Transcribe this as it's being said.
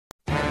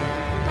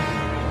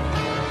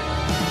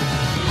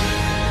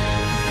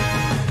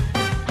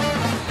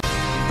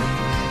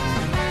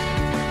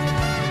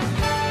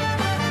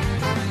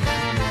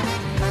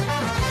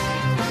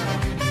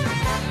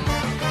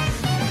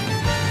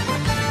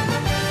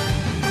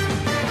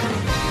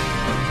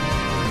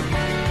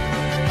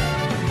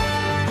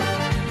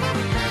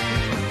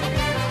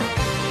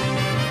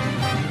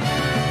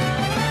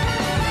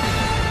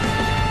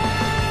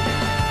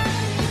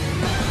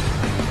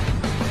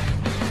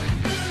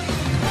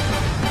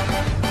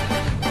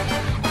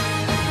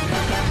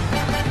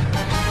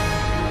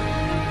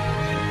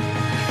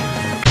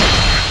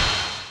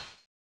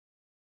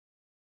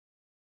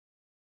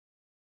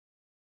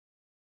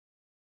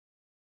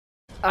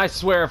I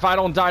swear, if I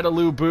don't die to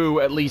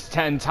LUUU at least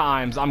 10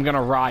 times, I'm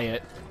gonna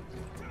riot.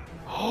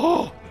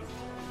 Oh!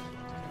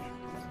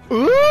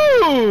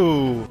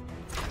 Ooh!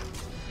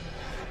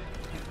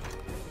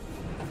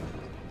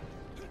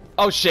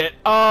 Oh shit.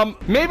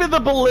 Maybe the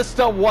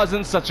ballista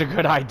wasn't such a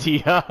good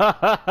idea.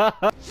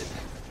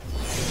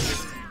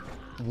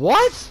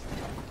 What?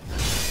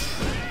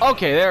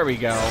 Okay, there we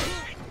go.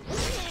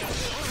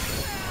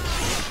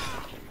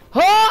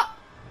 Huh?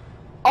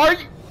 Are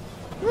you...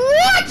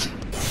 What?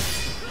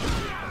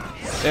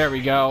 There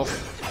we go.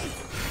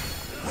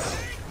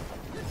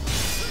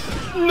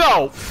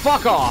 No!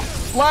 Fuck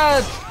off!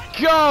 Let's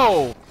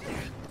go!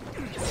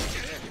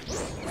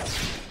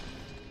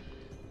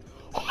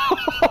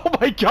 Oh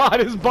my god,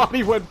 his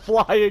body went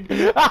flying!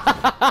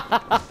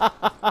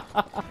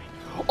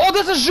 Oh,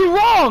 this is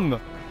Zhurong!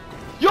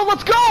 Yo,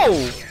 let's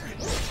go!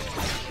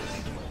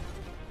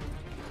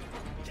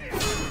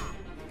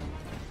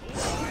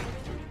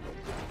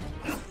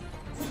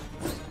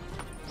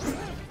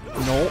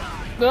 No.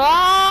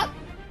 Ah!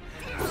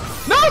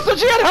 No,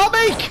 Sujian, help me!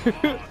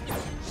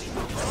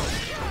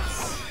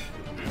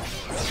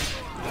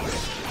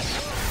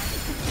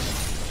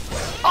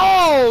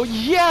 Oh,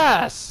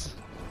 yes!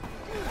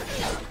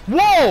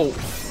 Whoa!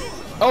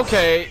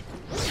 Okay.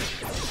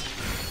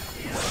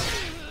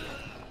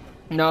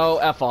 No,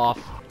 F off.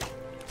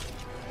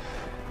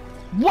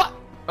 What?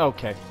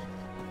 Okay.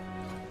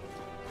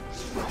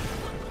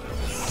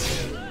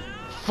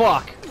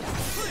 Fuck.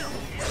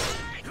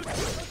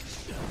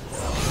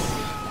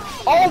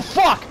 Oh,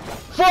 fuck!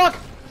 Fuck!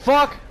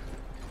 Fuck!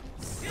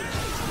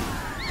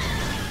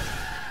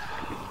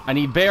 I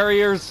need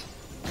barriers.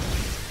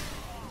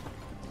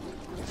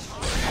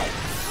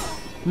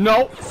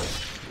 No.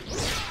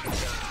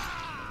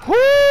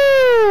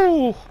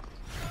 Whoo!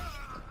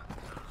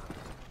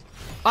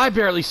 I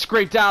barely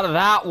scraped out of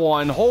that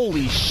one.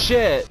 Holy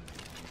shit.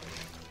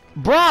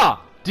 Bruh!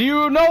 Do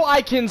you know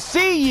I can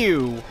see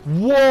you?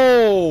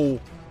 Whoa!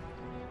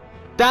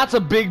 That's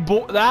a big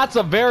boy. That's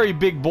a very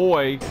big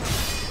boy.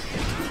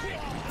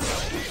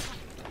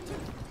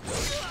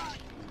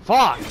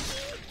 Fuck!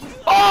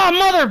 Oh,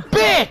 mother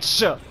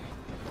bitch!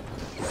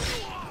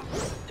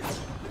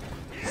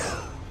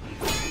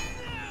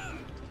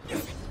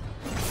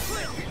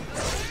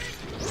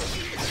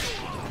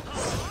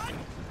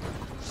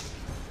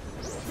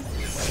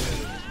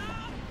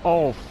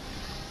 Oh,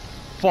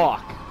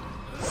 fuck.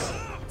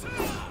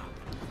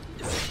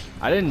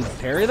 I didn't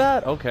parry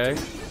that? Okay.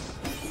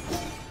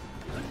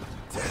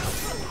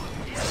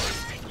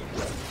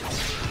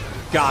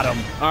 Got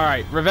him.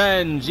 Alright,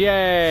 revenge,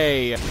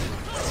 yay!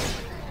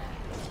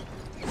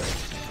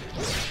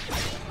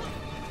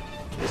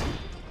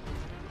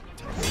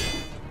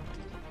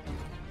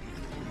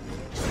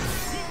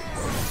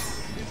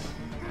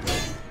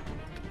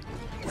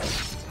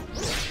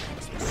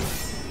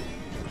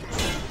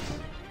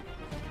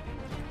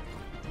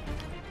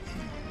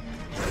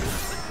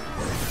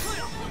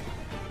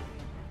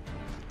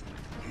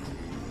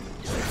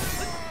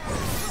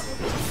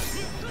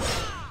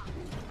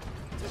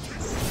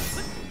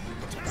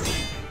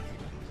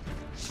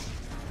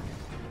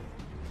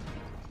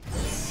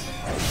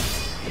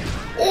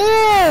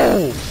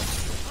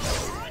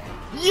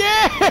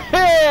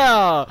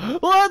 Yeah!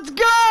 Let's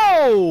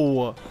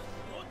go!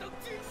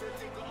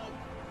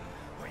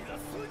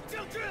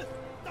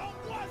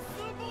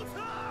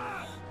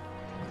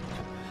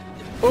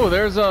 Oh,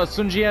 there's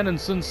Sun Jian and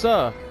Sun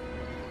Ce.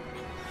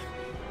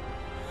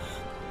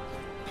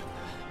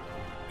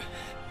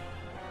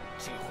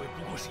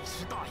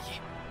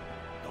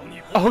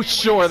 Oh,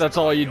 sure, that's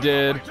all you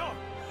did.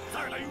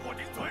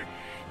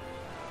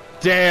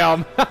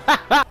 Damn.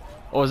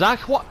 Oh, is that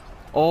what?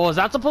 Oh, is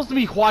that supposed to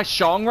be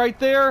Huaishang right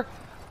there?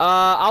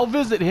 I'll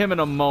visit him in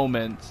a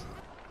moment.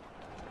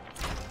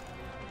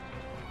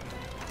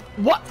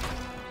 What?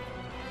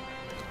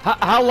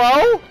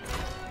 Hello?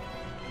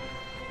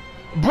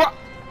 Bruh,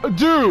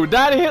 dude,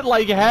 that hit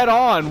like head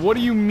on. What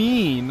do you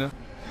mean?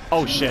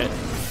 Oh shit.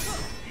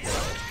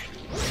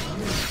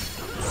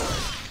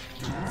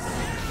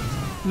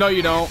 No,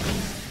 you don't.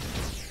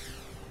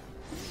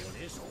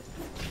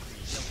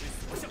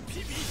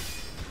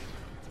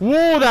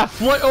 Whoa, that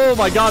oh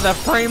my god, that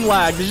frame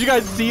lag. Did you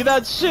guys see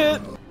that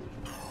shit?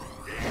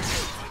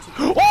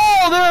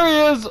 Oh, there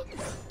he is.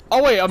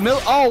 Oh wait,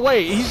 oh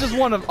wait, he's just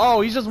one of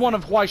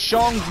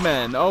Huaishang's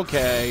men.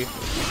 Okay.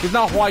 He's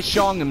not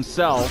Huaishang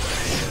himself.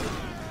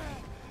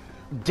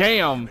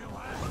 Damn.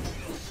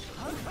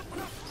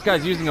 This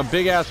guy's using a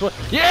big ass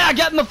yeah,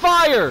 get in the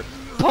fire!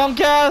 Punk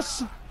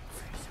ass!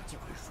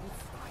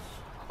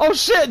 Oh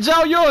shit,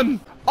 Zhao Yun!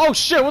 Oh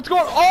shit, what's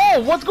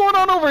going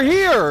on over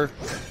here?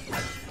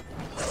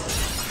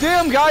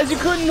 Damn, guys, you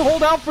couldn't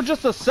hold out for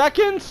just a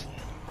second?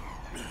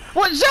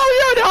 What, Zhao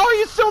Yun, how are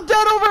you still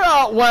dead over?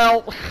 Oh,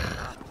 well.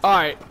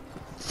 Alright.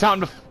 It's time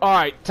to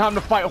fight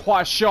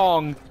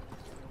Huaishang.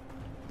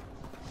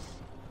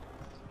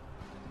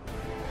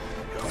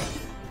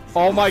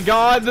 Oh my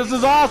god, this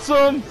is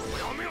awesome!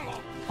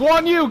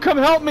 Guan Yu, come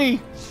help me!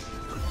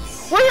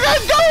 Where are you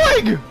guys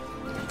going?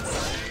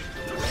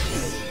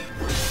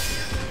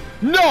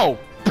 No!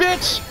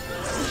 Bitch!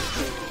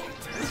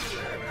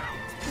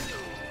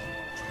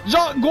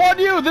 Guan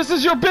Yu, this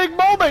is your big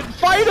moment!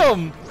 Fight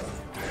him!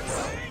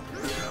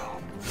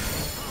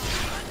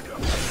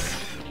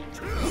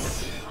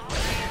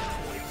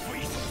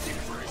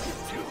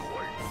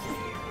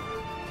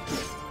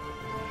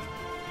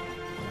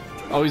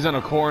 Oh, he's in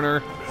a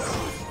corner.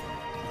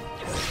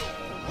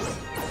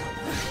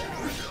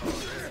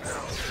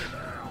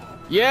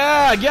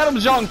 Yeah, get him,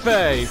 Zhang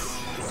Fei!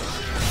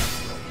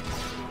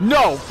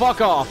 No,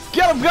 fuck off.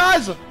 Get him,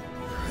 guys!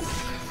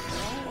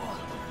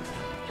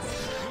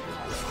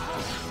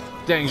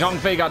 Dang, Zhang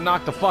Fei got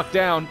knocked the fuck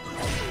down.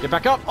 Get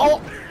back up. Oh!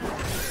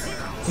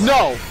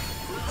 No!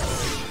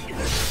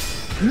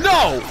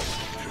 No!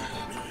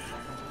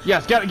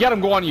 Yes, get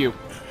him, Guan Yu.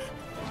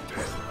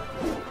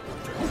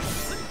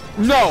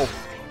 No!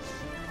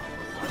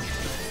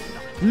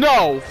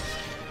 No!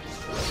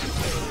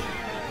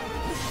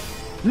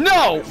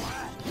 No!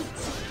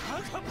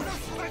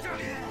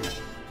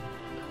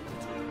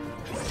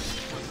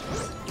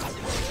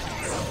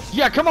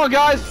 Yeah, come on,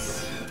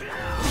 guys!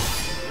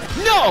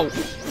 No!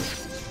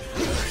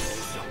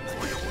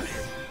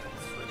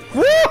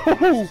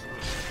 Woo!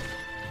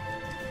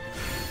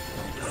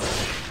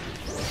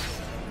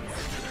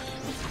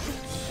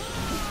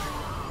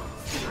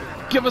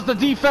 Give us the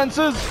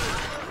defenses!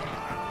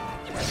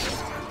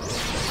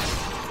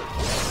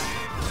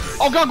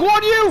 Oh god,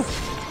 Guan Yu!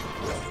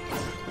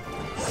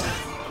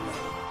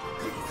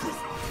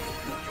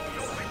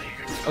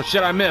 Oh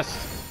shit, I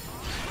missed.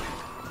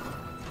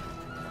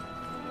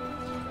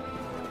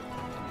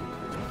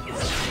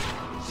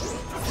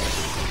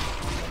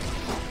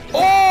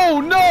 Oh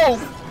no!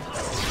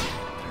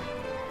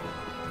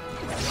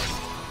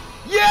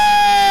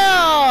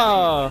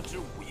 Yeah!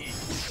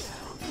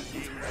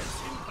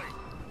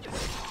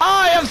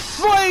 I have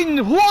slain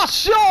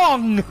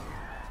Huashong!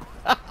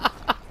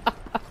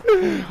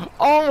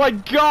 Oh my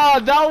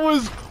god, that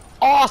was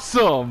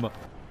awesome!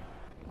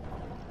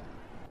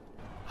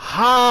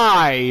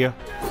 Hi!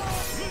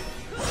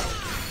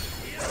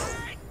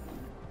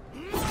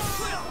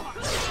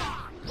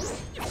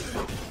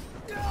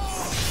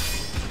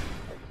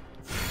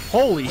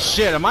 Holy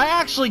shit, am I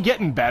actually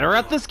getting better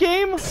at this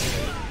game?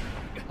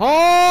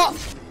 Oh!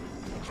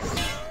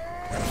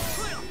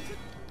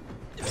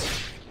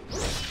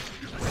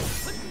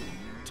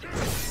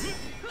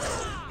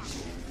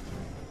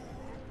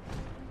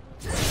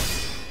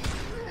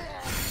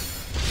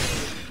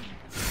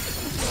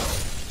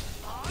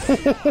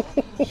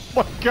 Oh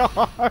my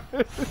god!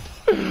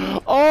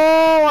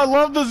 Oh, I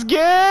love this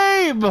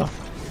game!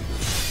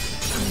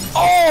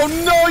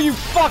 Oh no, you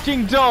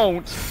fucking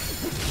don't!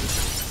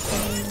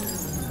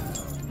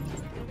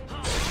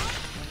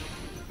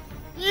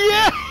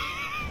 Yeah!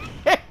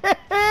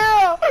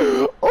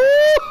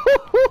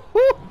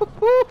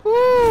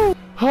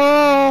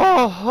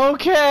 Oh,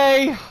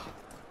 okay.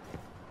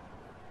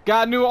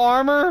 Got new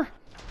armor?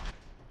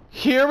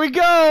 Here we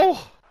go!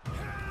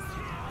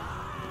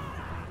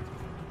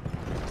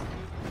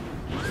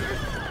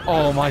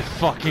 Oh my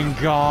fucking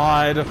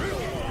god.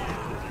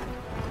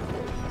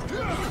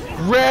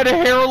 Red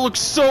hair looks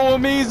so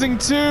amazing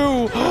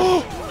too!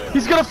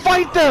 He's gonna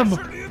fight them!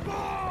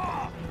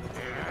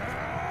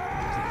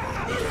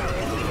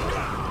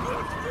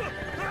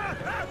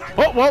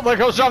 Oh, well, there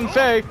goes Zhang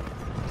Fei.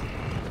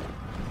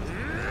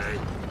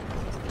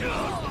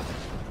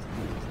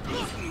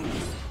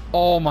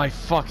 Oh my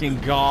fucking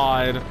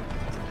god.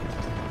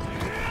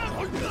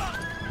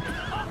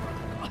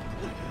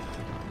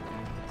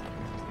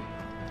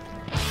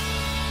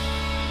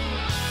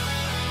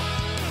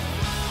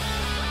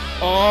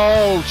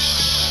 Oh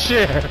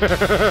shit!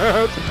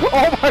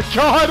 Oh my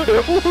god!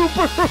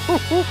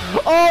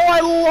 Oh, I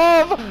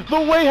love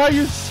the way how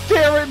you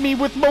stare at me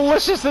with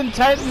malicious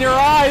intent in your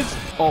eyes!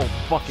 Oh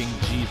fucking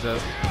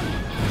Jesus.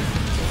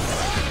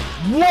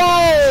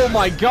 Whoa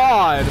my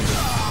god!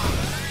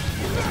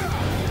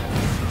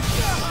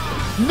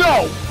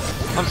 No!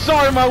 I'm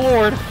sorry, my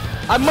lord.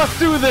 I must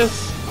do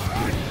this!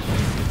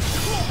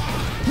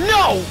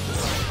 No!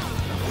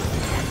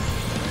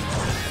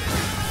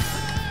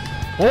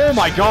 Oh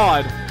my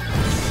god!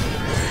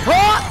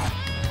 Ah!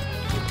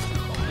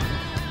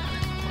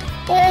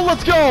 Oh,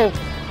 let's go!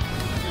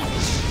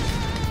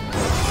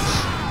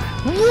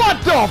 What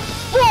the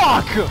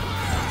fuck?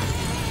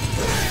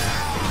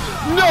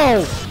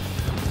 No!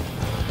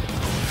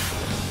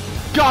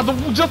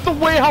 God, just the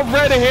way how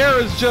red hair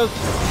is just...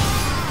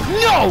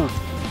 No!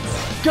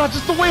 God,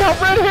 just the way how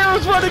red hair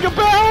is running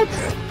about!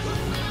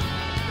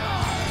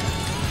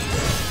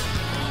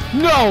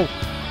 No!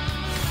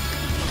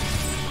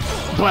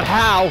 But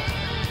how?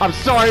 I'm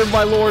sorry,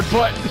 my lord,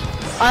 but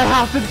I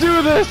have to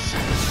do this!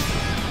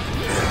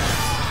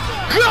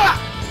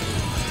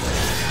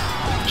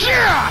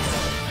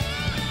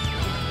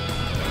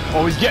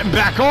 Oh, he's getting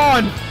back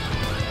on!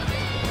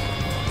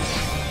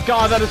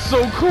 God, that is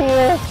so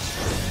cool!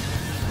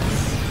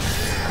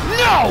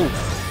 No!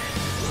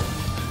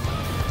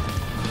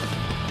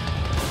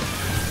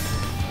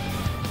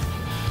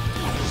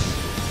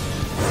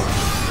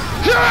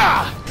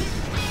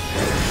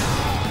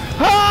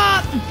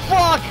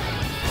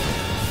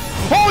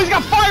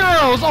 got fire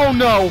arrows! Oh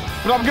no!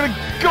 But I'm gonna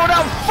go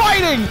down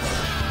fighting!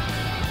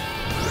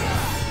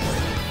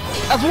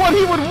 That's what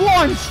he would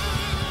want!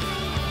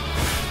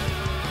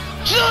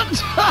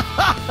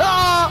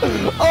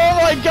 Oh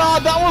my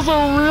god, that was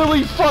a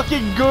really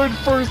fucking good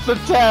first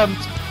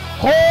attempt!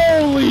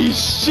 Holy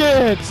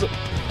shit!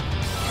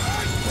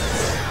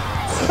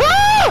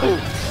 Ah!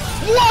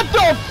 What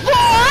the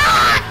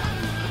fuck?!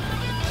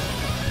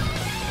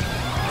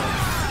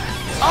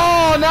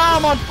 Oh, now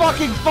I'm on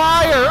fucking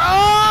fire!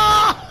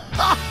 Oh,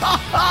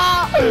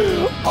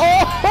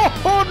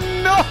 oh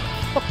no!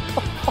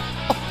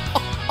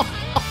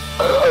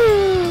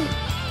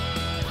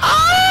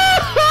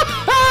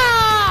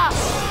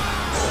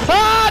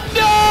 Ah,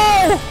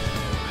 no!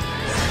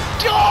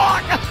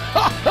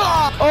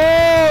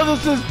 Oh,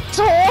 this is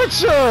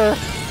torture!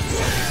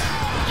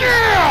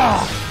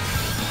 Yeah!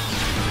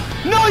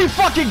 No, you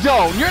fucking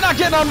don't! You're not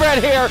getting on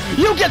red hair!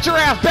 You get your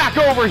ass back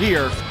over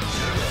here!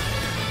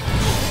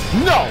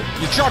 No!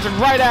 You're charging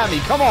right at me,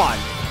 come on!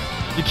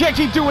 You can't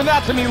keep doing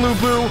that to me,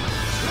 LUUU!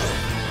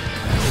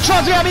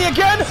 Charging at me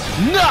again?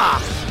 Nah!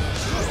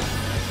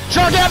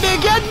 Charge at me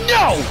again?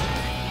 No!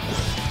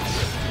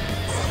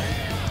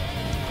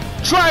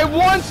 Try it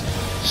once?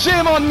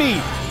 Shame on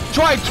me!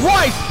 Try it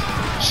twice!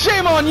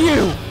 Shame on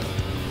you!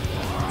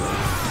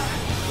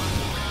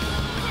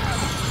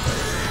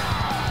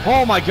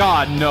 Oh my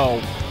god,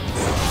 no.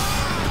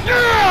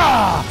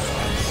 Yeah!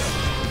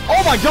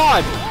 Oh my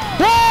god!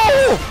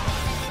 Whoa!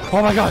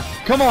 Oh my god,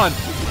 come on!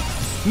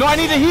 No, I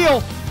need to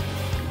heal!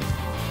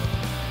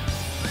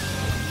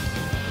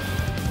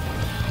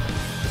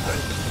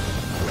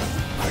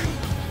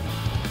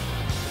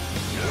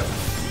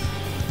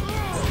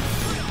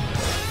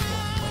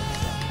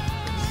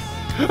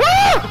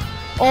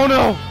 Ah! Oh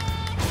no!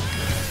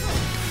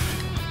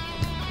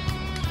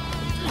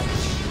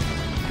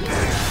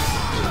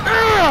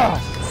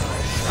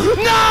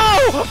 No!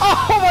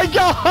 Oh my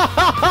god!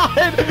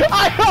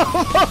 I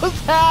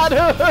almost had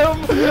him!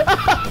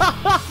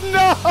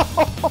 No!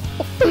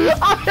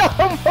 I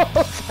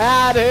almost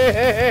had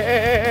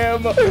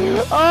him!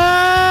 Oh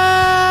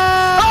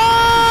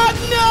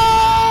no!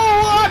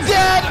 I'm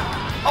dead!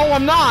 Oh,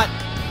 I'm not!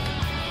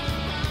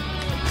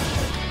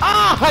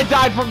 Ah! I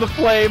died from the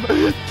flame!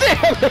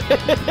 Damn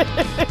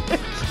it!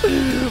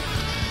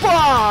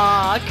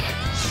 Fuck!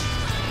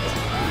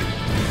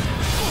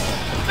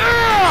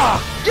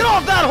 Get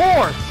off that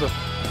horse!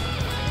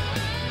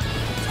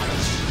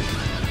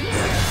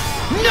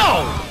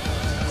 No!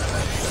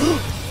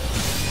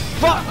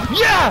 Fuck!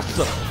 Yes!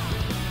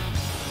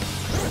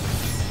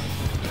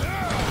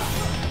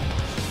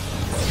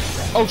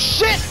 Oh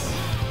shit!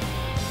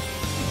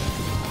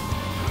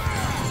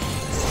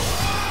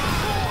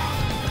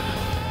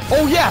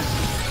 Oh yes!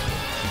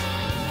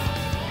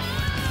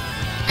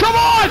 Come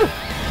on!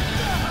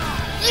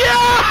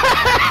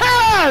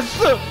 Yes!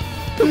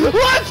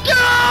 Let's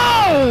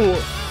go!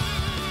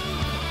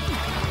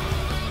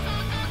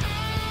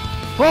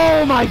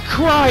 Oh my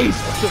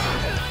Christ!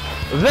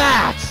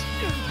 That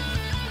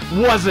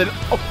wasn't...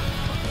 Oh,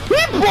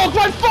 he broke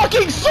my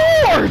fucking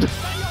sword!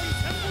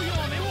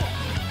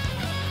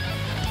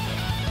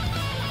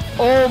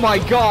 Oh my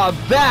god,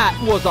 that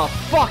was a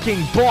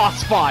fucking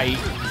boss fight!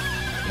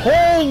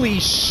 Holy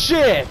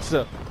shit!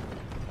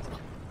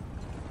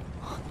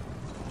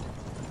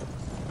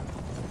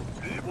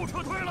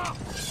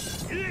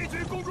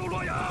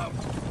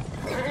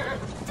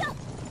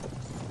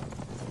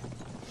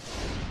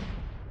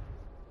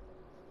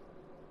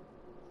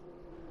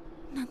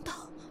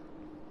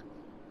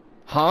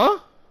 Huh?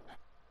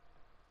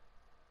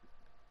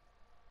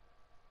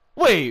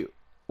 Wait,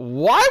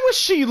 why was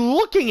she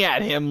looking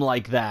at him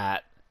like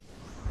that?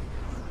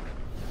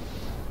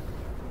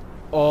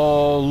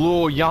 Oh,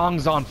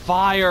 Luoyang's on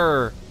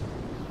fire!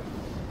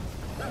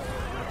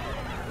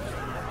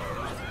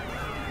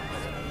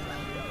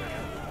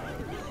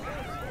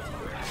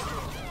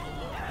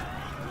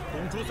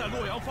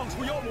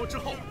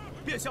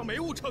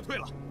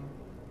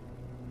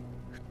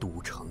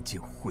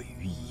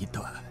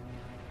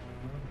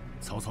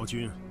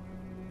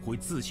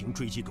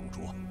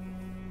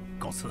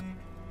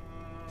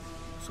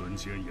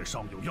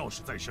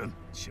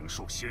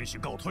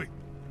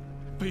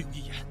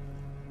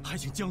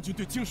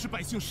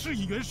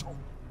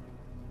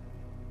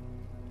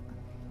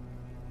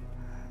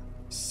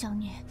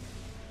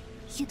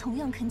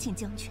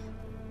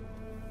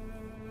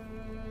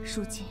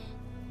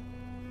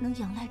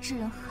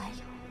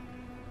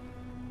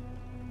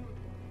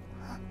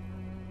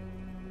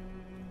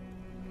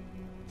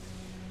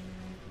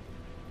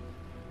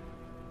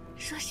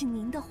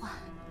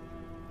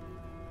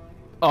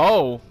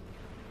 Oh,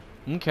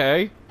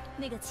 okay.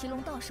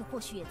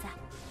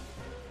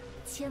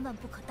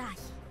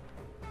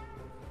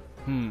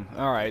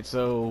 Alright,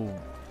 so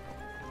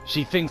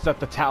she thinks that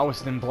the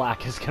Taoist in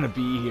black is gonna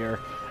be here.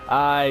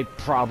 I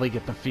probably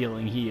get the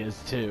feeling he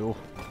is too.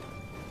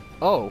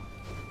 Oh,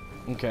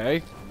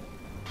 okay.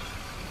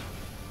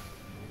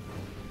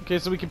 Okay,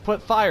 so we can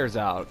put fires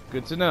out.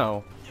 Good to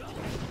know.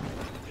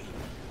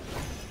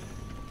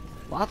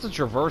 Lots of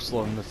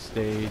traversal in this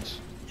stage.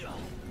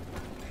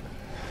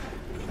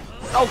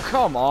 Oh,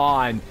 come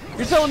on.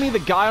 You're telling me the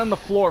guy on the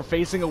floor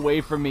facing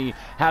away from me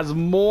has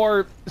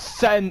more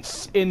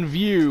sense in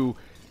view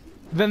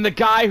than the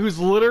guy who's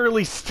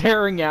literally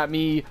staring at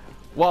me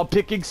while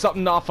picking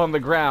something off on the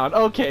ground.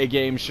 Okay,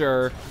 game,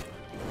 sure.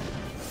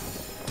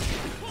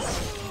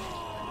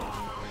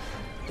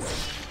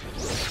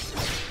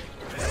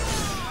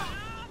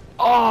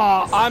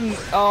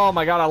 Oh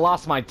my god, I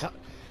lost my time.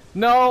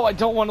 No, I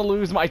don't want to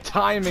lose my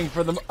timing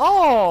for them.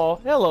 Oh,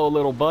 hello,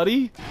 little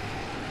buddy.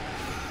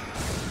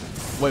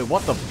 Wait,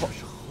 what the fuck?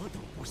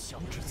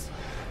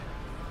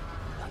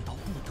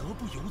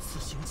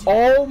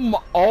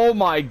 Oh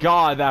my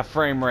god, that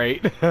frame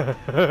rate.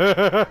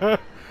 Well,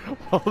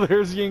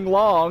 there's Ying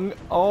Long.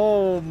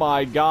 Oh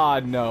my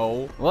god,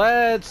 no.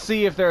 Let's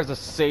see if there's a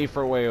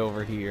safer way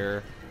over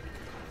here.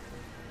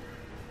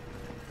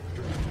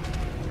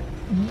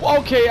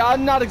 Okay,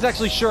 I'm not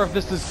exactly sure if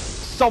this is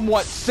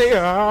somewhat safe.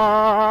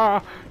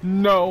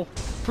 No.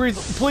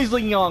 Please,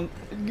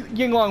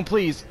 Ying Long,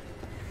 please.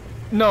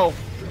 No.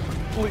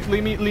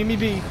 Leave me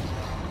be.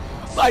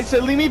 I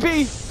said leave me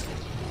be.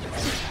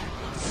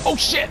 Oh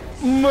shit!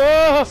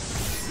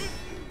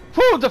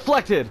 Whew,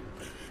 deflected.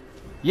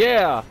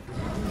 Yeah.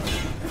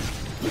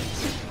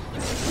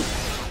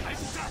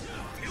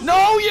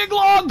 No, Ying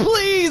Long,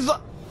 please.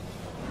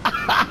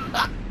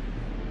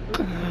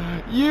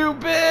 You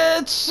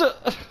bitch!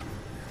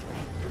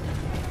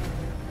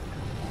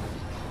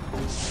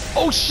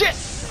 Oh shit!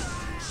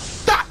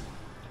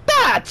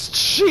 That's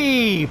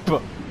cheap!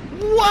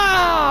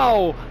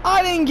 Wow!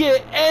 I didn't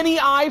get any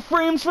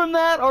iframes from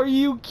that? Are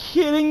you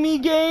kidding me,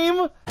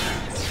 game?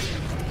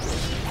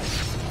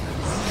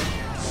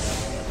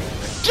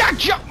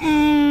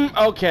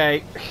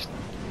 Okay.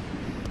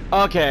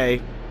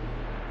 Okay.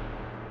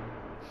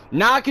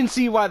 Now I can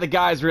see why the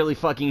guys really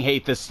fucking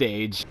hate this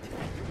stage.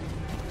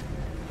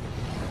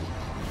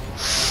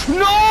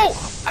 No!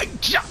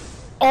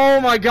 Oh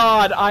my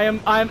god!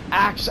 I'm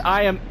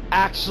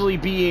actually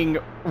being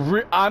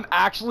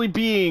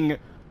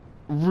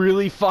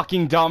really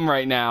fucking dumb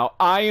right now.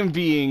 I am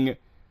being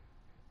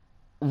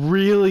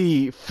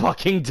really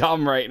fucking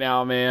dumb right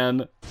now,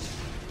 man.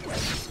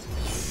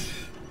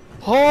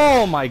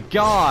 Oh my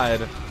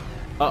god.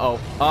 Uh-oh.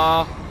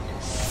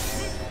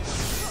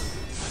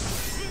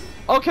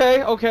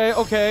 Okay.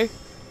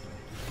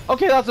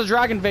 Okay, that's a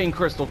Dragon Vein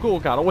Crystal. Cool,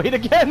 gotta wait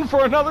again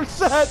for another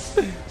set.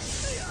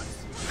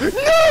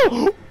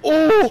 No!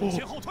 Oh!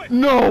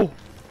 No!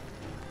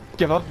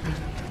 Give up.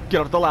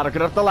 Get up the ladder,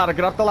 get up the ladder,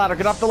 get up the ladder,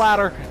 get up the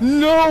ladder.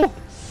 No!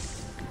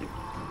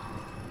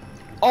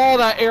 Oh,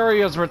 that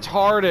area is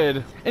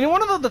retarded. And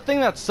one of the thing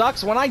that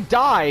sucks, when I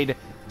died,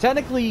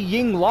 technically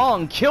Ying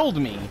Long killed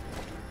me.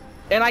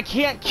 And I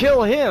can't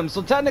kill him,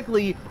 so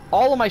technically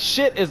all of my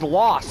shit is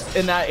lost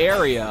in that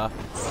area.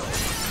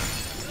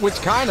 Which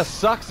kind of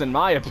sucks in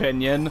my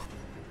opinion.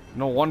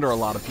 No wonder a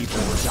lot of people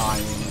were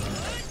dying.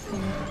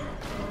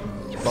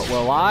 But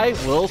will I?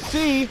 We'll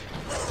see.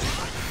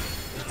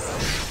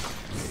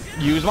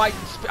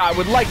 I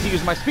would like to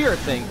use my spirit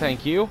thing,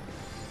 thank you.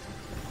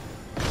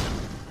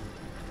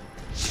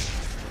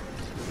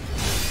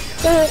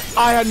 Oh,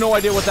 I had no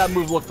idea what that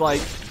move looked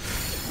like.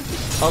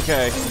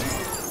 Okay.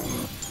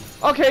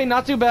 Okay,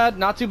 not too bad,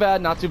 not too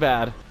bad, not too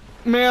bad.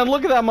 Man,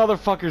 look at that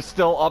motherfucker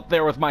still up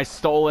there with my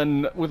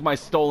stolen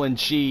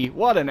chi.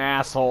 What an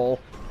asshole.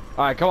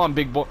 Alright, come on,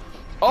 big boy.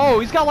 Oh,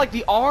 he's got like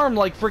the arm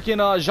like freaking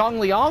Zhang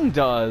Liang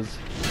does.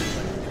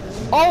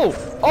 Oh!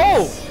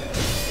 Oh!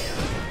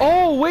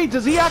 Oh, wait,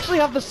 does he actually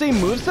have the same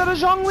moveset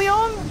as Zhang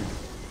Liang?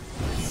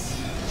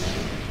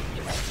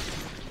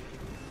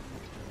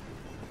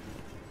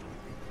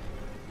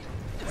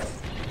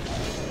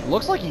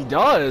 Looks like he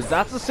does.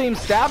 That's the same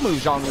stab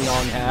move Zhang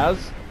Liang has.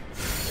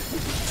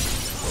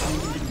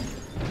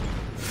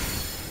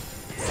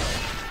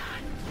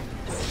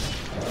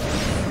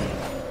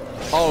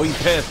 Oh, he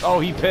pissed. Oh,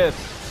 he pissed.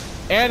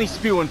 And he's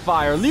spewing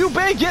fire. Liu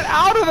Bei, get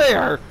out of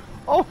there!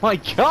 Oh my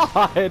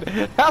god!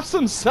 Have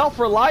some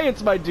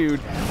self-reliance, my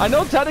dude. I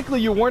know technically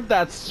you weren't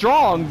that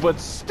strong, but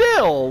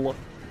still!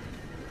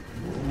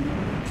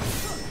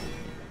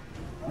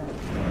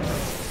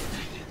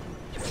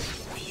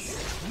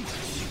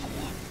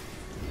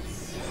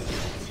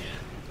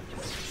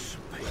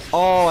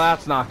 Oh,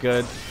 that's not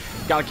good.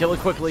 Gotta kill it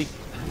quickly.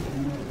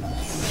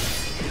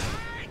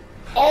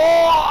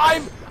 Oh,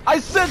 I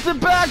sent it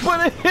back,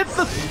 but it hit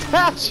the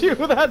statue.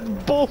 That's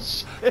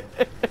bullshit.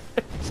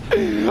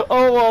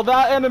 Oh, well,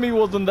 that enemy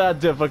wasn't that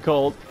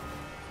difficult.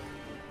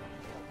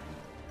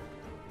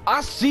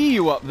 I see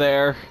you up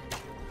there.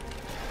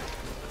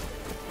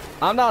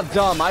 I'm not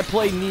dumb. I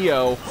play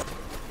Neo.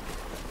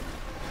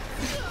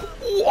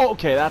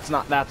 Okay, that's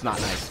not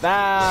nice.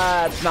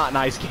 That's not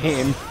nice,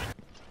 game.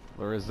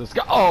 Where is this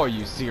guy? Oh, are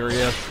you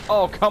serious?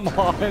 Oh, come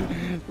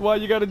on. Why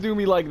you gotta do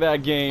me like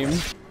that, game?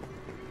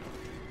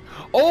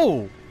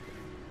 Oh!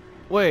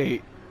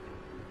 Wait.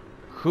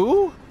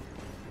 Who?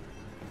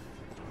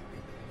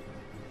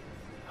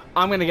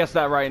 I'm gonna guess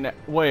that right now.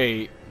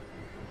 Wait.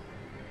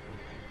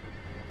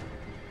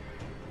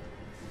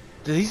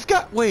 Do these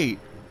guys... Wait.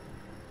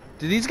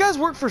 Do these guys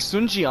work for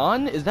Sun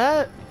Jian? Is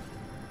that...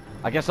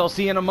 I guess I'll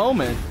see in a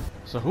moment.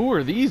 So who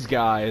are these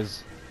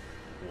guys?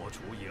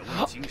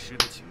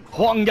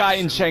 Huang Gai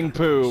and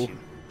Chengpu.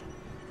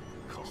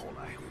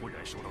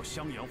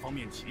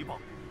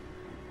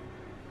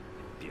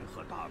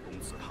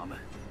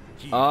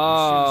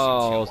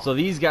 Oh, so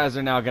these guys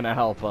are now gonna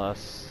help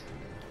us.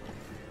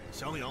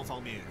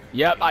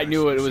 Yep, I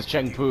knew it. It was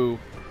Chengpu.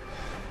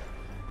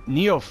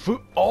 Neo Fu.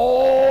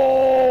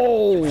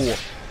 Oh!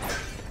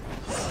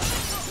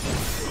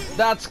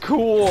 That's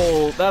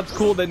cool. That's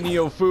cool that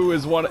Neo Fu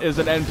is an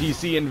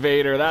NPC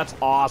invader. That's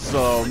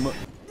awesome.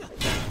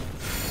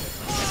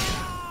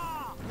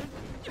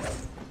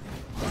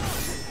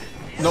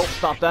 Nope,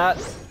 stop that.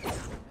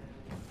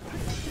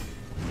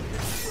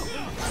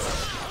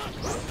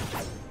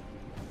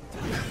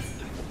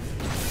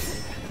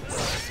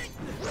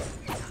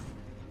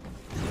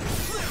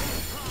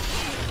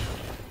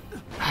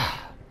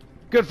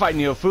 Good fight,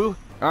 Neo Fu.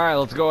 Alright,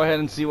 let's go ahead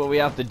and see what we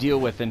have to deal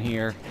with in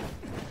here.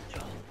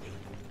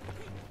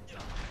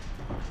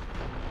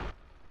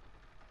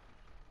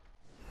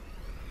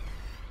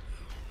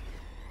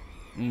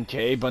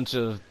 Okay, bunch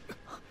of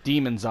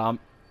demon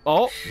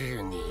Oh!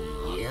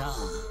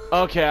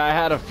 Okay, I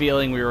had a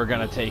feeling we were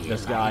gonna take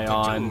this guy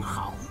on.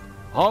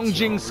 Hong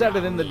Jing said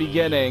it in the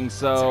beginning,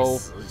 so...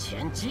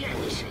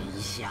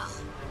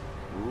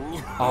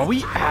 Are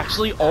we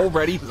actually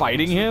already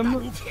fighting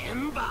him?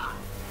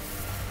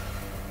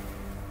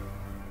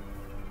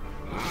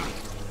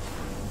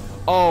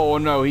 Oh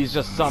no, he's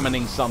just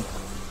summoning some...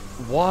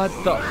 What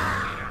the...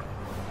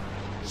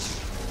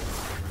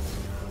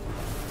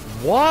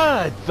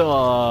 What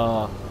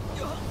the...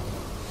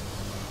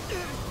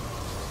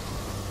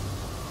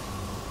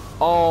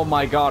 Oh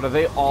my god, are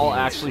they all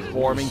actually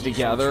forming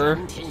together?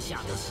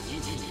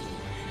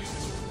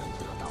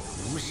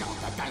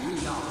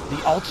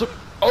 The ultimate...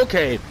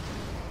 Okay.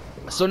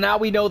 So now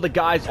we know the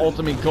guy's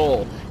ultimate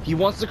goal. He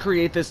wants to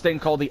create this thing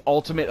called the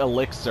ultimate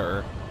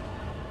elixir.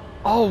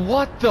 Oh,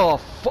 what the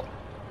fu...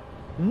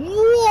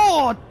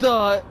 What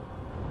the...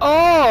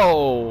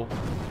 Oh!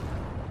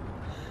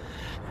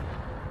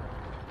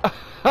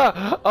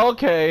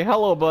 Okay,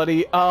 hello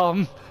buddy.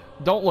 Don't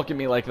look at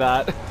me like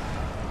that.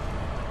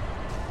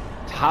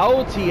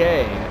 Tao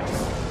Tie.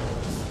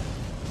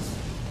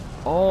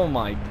 Oh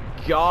my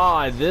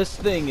god, this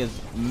thing is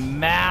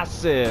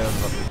massive.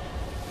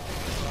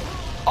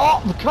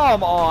 Oh,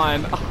 come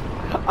on.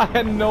 I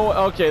had no...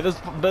 Okay, this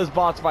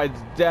boss fight's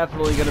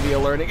definitely gonna be a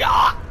learning...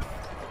 Ah!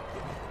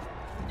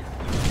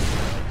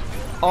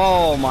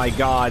 Oh my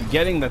god,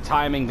 getting the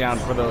timing down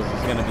for those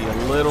is gonna be a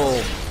little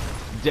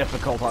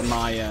difficult on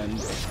my end.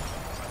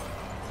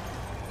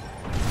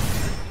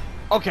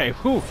 Okay,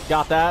 whew,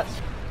 got that.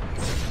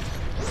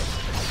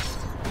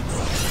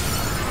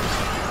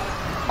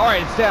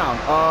 Alright, it's down.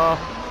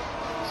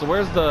 So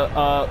where's the,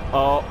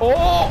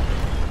 oh!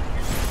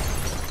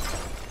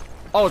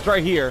 Oh, it's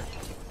right here.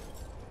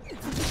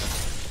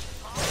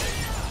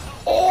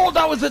 Oh,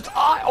 that was its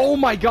eye! Oh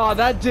my god,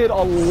 that did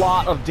a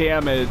lot of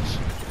damage.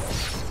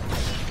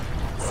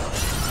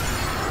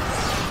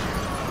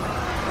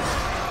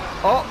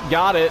 Oh,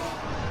 got it.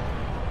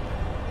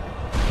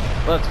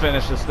 Let's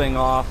finish this thing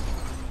off.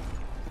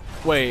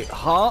 Wait,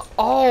 huh?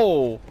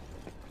 Oh!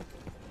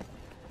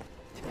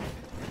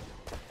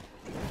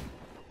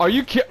 Are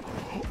you kidding?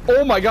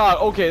 Oh my god,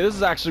 okay, this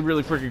is actually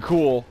really freaking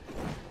cool.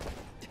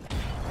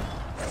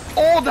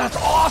 Oh, that's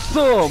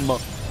awesome!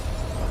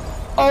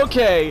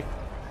 Okay.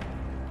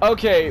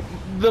 Okay,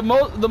 the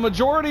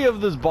majority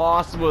of this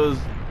boss was...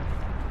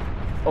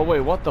 Oh wait,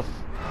 what the f...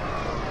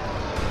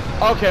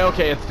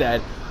 Okay, it's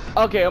dead.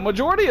 Okay, a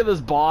majority of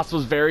this boss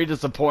was very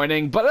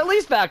disappointing, but at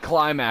least that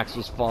climax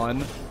was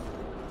fun.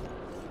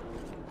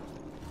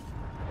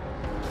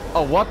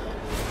 Oh, what?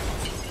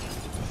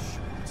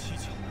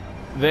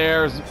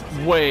 There's...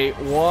 Wait,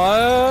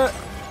 what?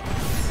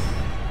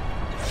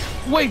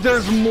 Wait,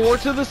 there's more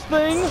to this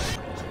thing?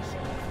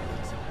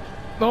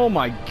 Oh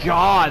my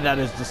god, that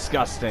is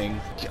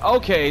disgusting.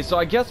 Okay, so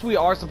I guess we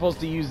are supposed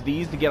to use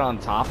these to get on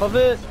top of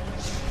it?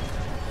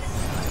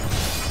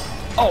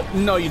 Oh,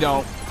 no you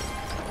don't.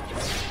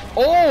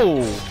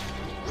 Oh!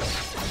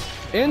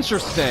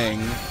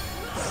 Interesting.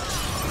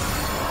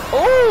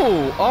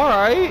 Oh,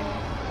 alright.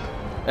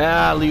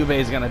 Ah, Liu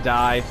Bei's gonna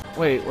die.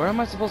 Wait, where am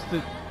I supposed to...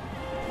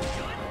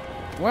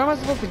 Where am I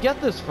supposed to get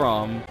this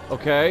from?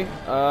 Okay,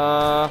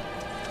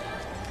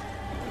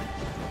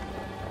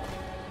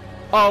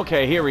 Oh,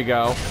 okay, here we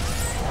go.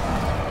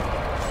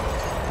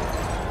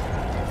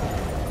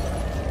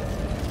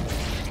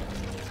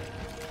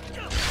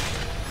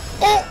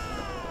 Oh!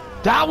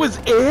 That was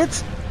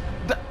it?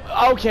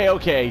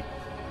 Okay.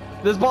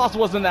 This boss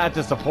wasn't that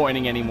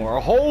disappointing anymore.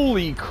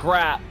 Holy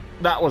crap,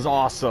 that was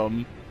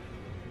awesome.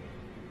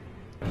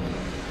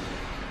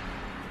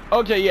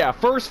 Okay, yeah,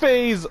 first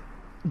phase,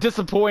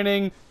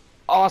 disappointing,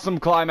 awesome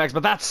climax,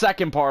 but that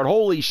second part,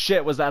 holy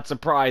shit, was that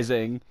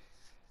surprising.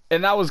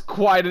 And that was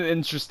quite an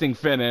interesting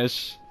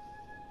finish.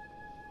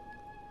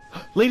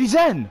 Lady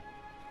Zen!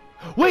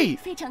 Wait!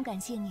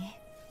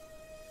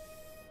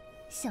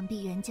 想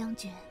必袁将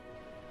军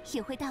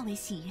也会大为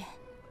喜悦。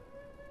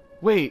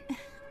 Wait,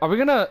 are we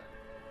gonna...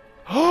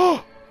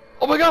 Oh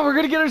my god, we're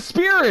gonna get a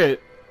spirit!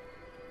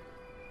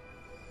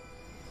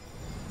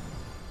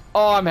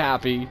 Oh, I'm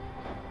happy.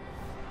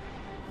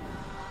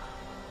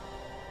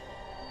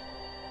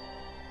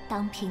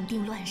 当平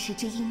定乱世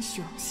之英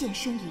雄现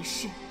身于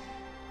世，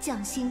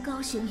将星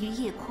高悬于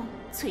夜空，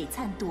璀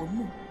璨夺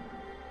目。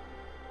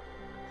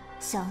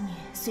小女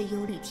虽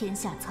游历天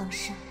下苍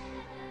生，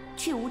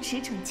却无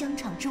驰骋疆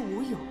场之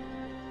武勇，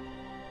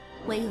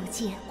唯有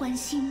借观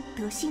星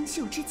得星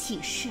宿之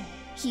启示，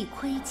以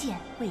窥见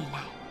未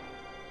来。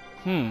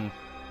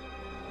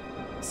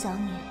小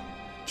女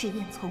只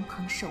愿从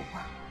旁守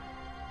望，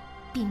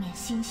避免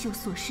星宿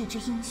所示之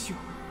英雄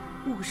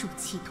误入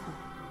歧途。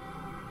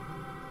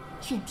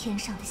愿天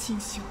上的星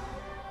宿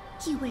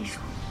亦为汝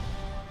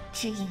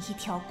指引一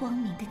条光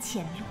明的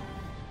前路。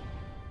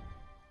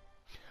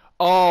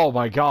 Oh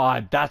my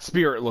god, that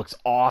spirit looks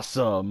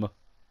awesome.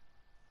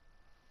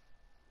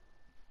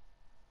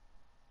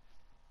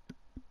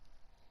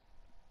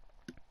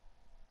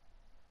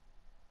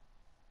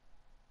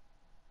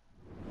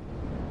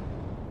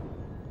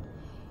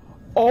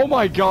 Oh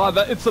my god,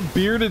 it's a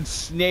bearded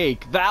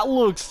snake. That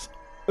looks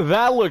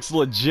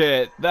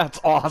legit. That's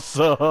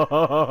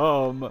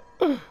awesome.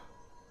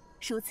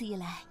 如此一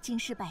来，京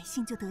师百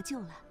姓就得救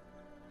了。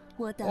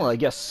 Well, I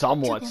guess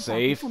somewhat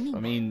safe. I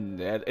mean,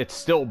 it's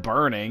still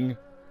burning.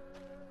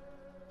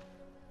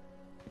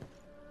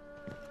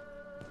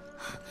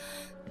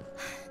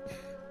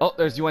 Oh,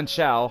 there's Yuan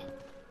Shao.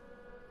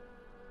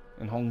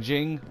 And Hong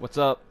Jing, what's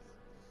up?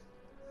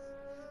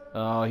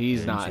 Oh,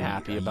 he's not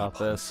happy about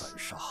this.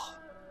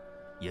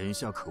 眼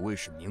下可谓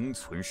是名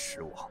存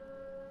实亡，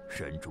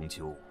人终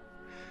究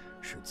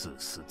是自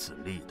私自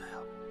利的呀。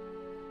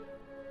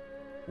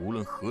无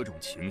论何种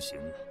情形，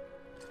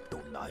都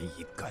难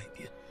以改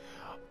变。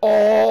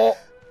 Oh,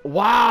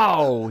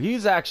 wow!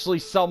 He's actually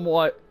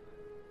somewhat...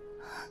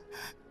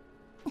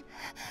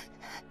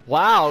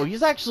 Wow,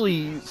 he's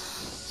actually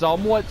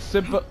somewhat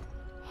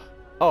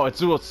Oh,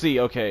 it's Zhuo C,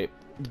 okay.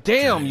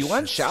 Damn,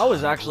 Yuan Shao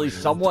is actually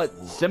somewhat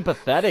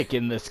sympathetic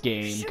in this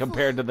game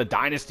compared to the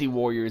Dynasty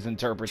Warriors'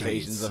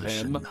 interpretations of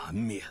him.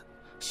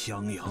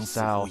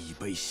 South.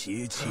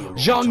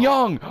 Zhang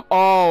Yang!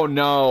 Oh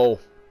no.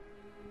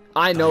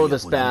 I know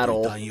this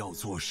battle.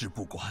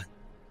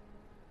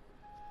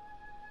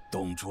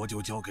 董卓就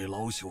交给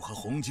老朽和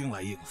红巾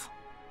来应付。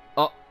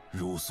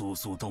汝速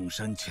速动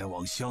身前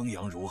往襄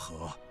阳如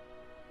何？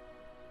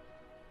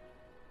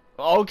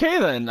 Okay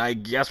then, I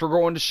guess we're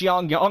going to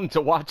Xiangyang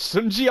to watch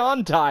Sun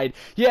Jian died.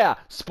 Yeah,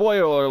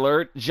 spoiler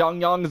alert,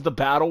 Xiangyang is the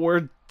battle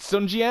where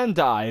Sun Jian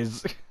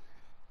dies.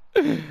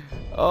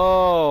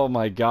 Oh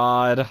my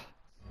god.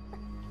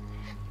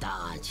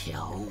 大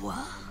乔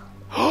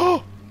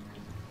啊！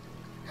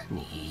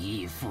你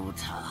依附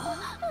他。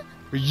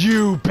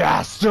 You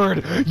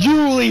bastard!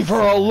 You leave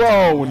her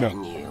alone!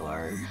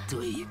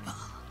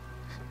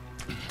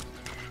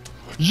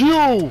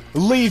 You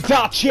leave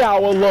Da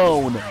Qiao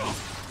alone!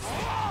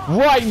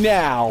 Right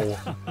now!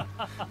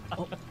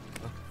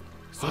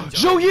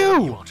 Zhou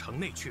Yu!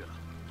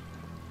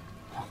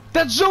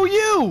 That's Zhou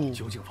Yu!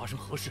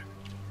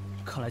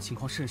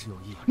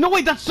 No,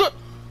 wait, that's Sun...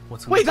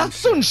 Wait, that's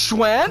Sun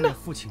Xuan?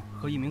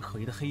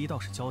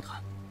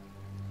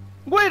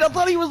 Wait, I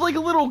thought he was like a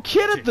little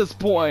kid at this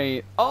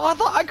point.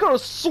 Oh, I could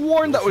have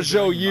sworn that was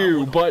Zhou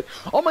Yu, but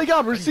oh my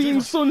god, we're seeing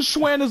Sun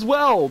Xuan as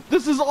well.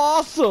 This is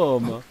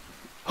awesome.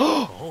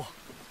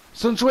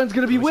 Sun Xuan's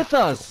gonna be with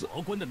us.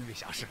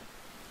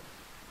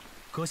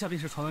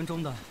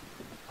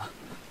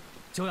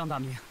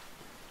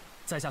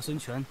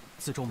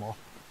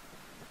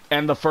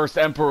 And the first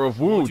emperor of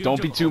Wu.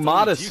 Don't be too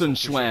modest, Sun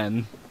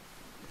Xuan.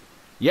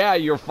 Yeah,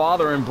 your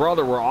father and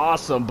brother were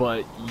awesome,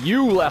 but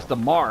you left a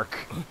mark.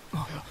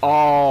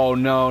 Oh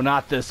no,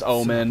 not this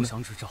omen.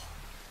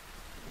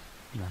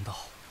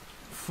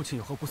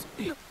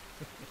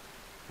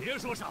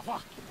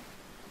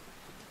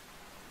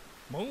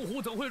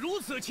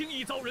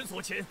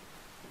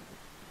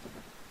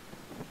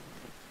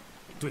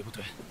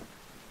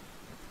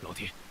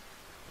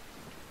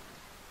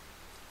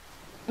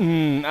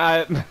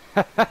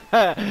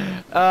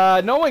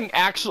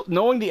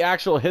 Knowing the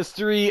actual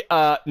history,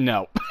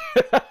 no.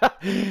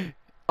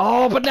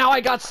 Oh, but now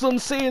I got Sun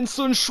Ce and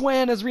Sun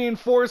Xuan as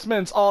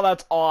reinforcements. Oh,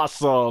 that's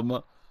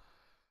awesome.